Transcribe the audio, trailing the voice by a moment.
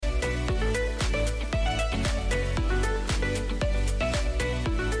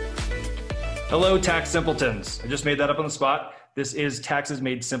Hello, tax simpletons. I just made that up on the spot. This is Taxes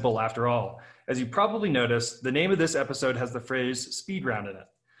Made Simple after all. As you probably noticed, the name of this episode has the phrase speed round in it.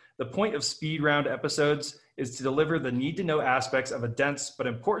 The point of speed round episodes is to deliver the need-to-know aspects of a dense but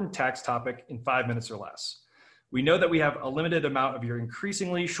important tax topic in 5 minutes or less. We know that we have a limited amount of your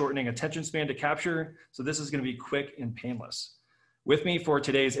increasingly shortening attention span to capture, so this is going to be quick and painless. With me for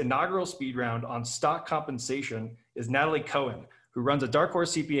today's inaugural speed round on stock compensation is Natalie Cohen, who runs a Dark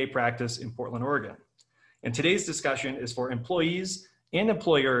Horse CPA practice in Portland, Oregon. And today's discussion is for employees and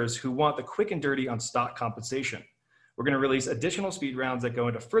employers who want the quick and dirty on stock compensation. We're going to release additional speed rounds that go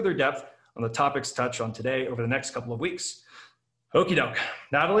into further depth on the topics touched on today over the next couple of weeks. Okie doke.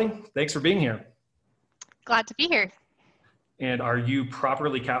 Natalie, thanks for being here. Glad to be here. And are you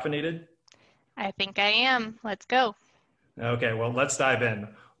properly caffeinated? I think I am. Let's go. Okay, well, let's dive in.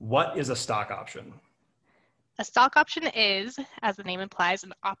 What is a stock option? A stock option is, as the name implies,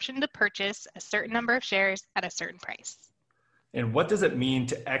 an option to purchase a certain number of shares at a certain price. And what does it mean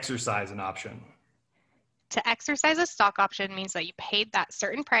to exercise an option? To exercise a stock option means that you paid that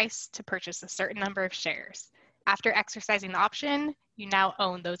certain price to purchase a certain number of shares. After exercising the option, you now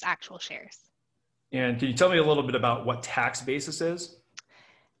own those actual shares. And can you tell me a little bit about what tax basis is?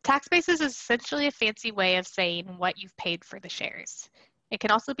 Tax basis is essentially a fancy way of saying what you've paid for the shares. It can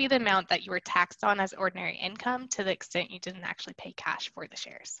also be the amount that you were taxed on as ordinary income to the extent you didn't actually pay cash for the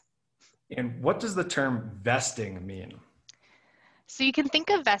shares. And what does the term vesting mean? So you can think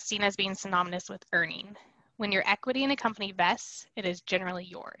of vesting as being synonymous with earning. When your equity in a company vests, it is generally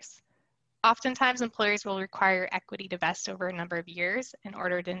yours. Oftentimes, employers will require equity to vest over a number of years in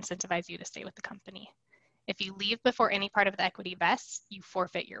order to incentivize you to stay with the company. If you leave before any part of the equity vests, you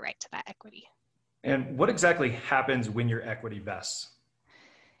forfeit your right to that equity. And what exactly happens when your equity vests?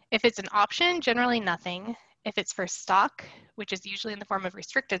 If it's an option, generally nothing. If it's for stock, which is usually in the form of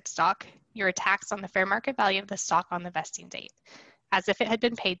restricted stock, you're taxed on the fair market value of the stock on the vesting date, as if it had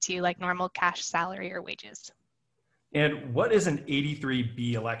been paid to you like normal cash salary or wages. And what is an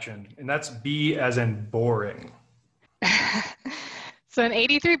 83B election? And that's B as in boring. So an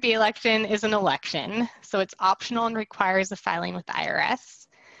 83B election is an election. So it's optional and requires a filing with the IRS.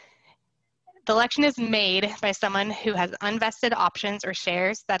 The election is made by someone who has unvested options or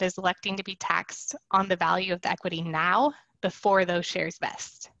shares that is electing to be taxed on the value of the equity now before those shares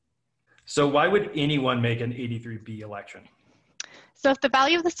vest. So why would anyone make an 83B election? So if the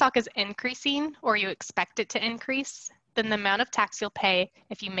value of the stock is increasing or you expect it to increase, then the amount of tax you'll pay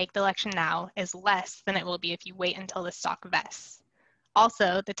if you make the election now is less than it will be if you wait until the stock vests.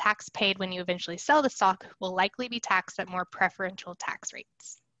 Also, the tax paid when you eventually sell the stock will likely be taxed at more preferential tax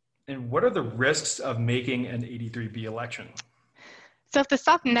rates. And what are the risks of making an 83B election? So if the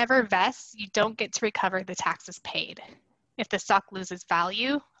stock never vests, you don't get to recover the taxes paid. If the stock loses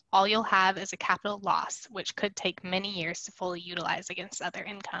value, all you'll have is a capital loss, which could take many years to fully utilize against other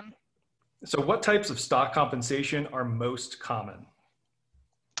income. So what types of stock compensation are most common?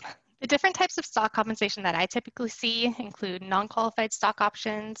 The different types of stock compensation that I typically see include non-qualified stock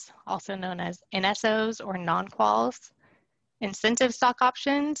options, also known as NSOs or non-quals, incentive stock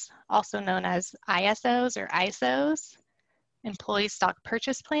options, also known as ISOs or ISOs, employee stock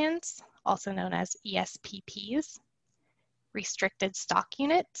purchase plans, also known as ESPPs, restricted stock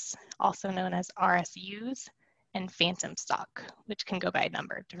units, also known as RSUs, and phantom stock, which can go by a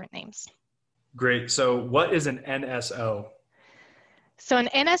number of different names. Great. So what is an NSO? So an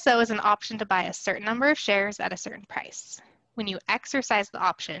NSO is an option to buy a certain number of shares at a certain price. When you exercise the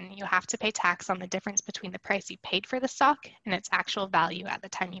option, you have to pay tax on the difference between the price you paid for the stock and its actual value at the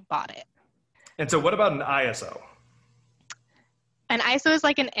time you bought it. And so what about an ISO? An ISO is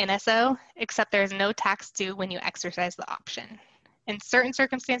like an NSO, except there is no tax due when you exercise the option. In certain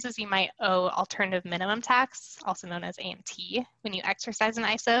circumstances, you might owe alternative minimum tax, also known as AMT, when you exercise an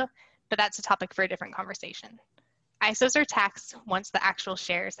ISO, but that's a topic for a different conversation. ISOs are taxed once the actual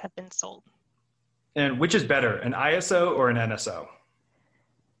shares have been sold. And which is better, an ISO or an NSO?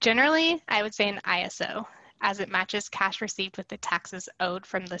 Generally, I would say an ISO, as it matches cash received with the taxes owed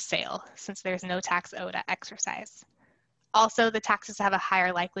from the sale, since there's no tax owed at exercise. Also, the taxes have a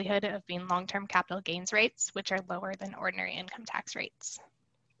higher likelihood of being long-term capital gains rates, which are lower than ordinary income tax rates.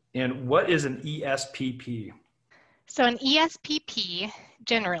 And what is an ESPP? So an ESPP,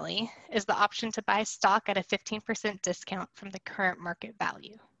 generally, is the option to buy stock at a 15% discount from the current market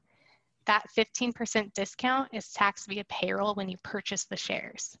value. That 15% discount is taxed via payroll when you purchase the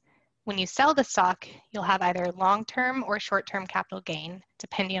shares. When you sell the stock, you'll have either long-term or short-term capital gain,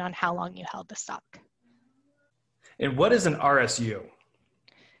 depending on how long you held the stock. And what is an RSU?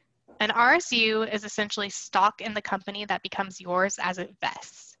 An RSU is essentially stock in the company that becomes yours as it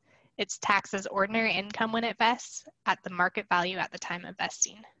vests. It's taxed as ordinary income when it vests at the market value at the time of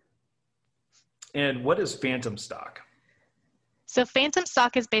vesting. And what is phantom stock? So phantom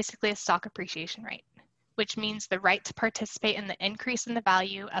stock is basically a stock appreciation right, which means the right to participate in the increase in the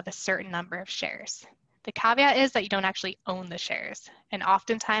value of a certain number of shares. The caveat is that you don't actually own the shares, and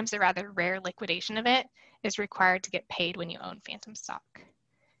oftentimes a rather rare liquidation of it is required to get paid when you own phantom stock.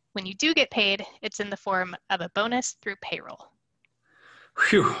 When you do get paid, it's in the form of a bonus through payroll.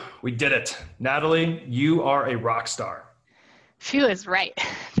 Phew, we did it. Natalie, you are a rock star. Phew is right.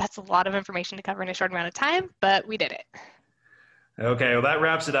 That's a lot of information to cover in a short amount of time, but we did it. Okay, well, that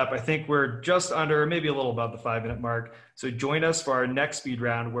wraps it up. I think we're just under, maybe a little above the 5-minute mark. So join us for our next speed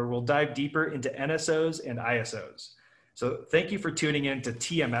round where we'll dive deeper into NSOs and ISOs. So thank you for tuning in to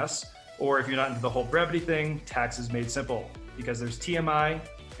TMS, or if you're not into the whole brevity thing, Taxes Made Simple, because there's TMI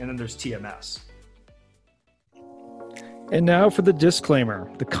and then there's TMS. And now for the disclaimer.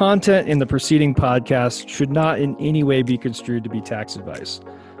 The content in the preceding podcast should not in any way be construed to be tax advice.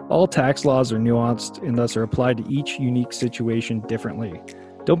 All tax laws are nuanced and thus are applied to each unique situation differently.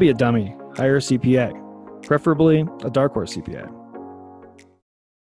 Don't be a dummy. Hire a CPA, preferably a dark horse CPA.